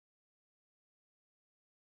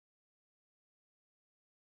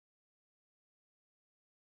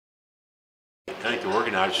I think the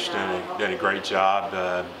organizers done a great job.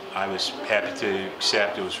 I was happy to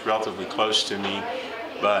accept. It was relatively close to me,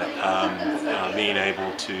 but being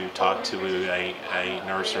able to talk to a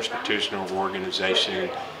nurse practitioner organization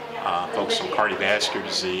focused on cardiovascular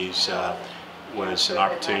disease was an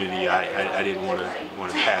opportunity I didn't want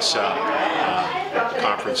to pass up. The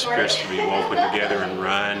conference appears to be well put together and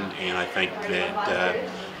run, and I think that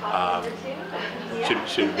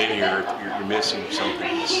should have been here. You're missing something.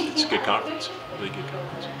 It's a good conference, really good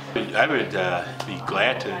conference. I would be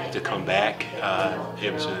glad to come back.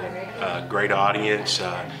 It was a great audience.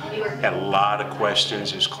 Had a lot of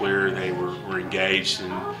questions. It was clear they were engaged,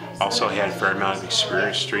 and also had a fair amount of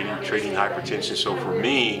experience treating hypertension. So for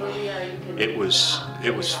me, it was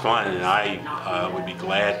fun, and I would be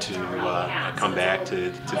glad to come back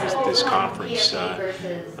to this conference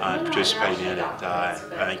and participate in it.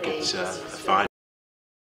 I think it's a fine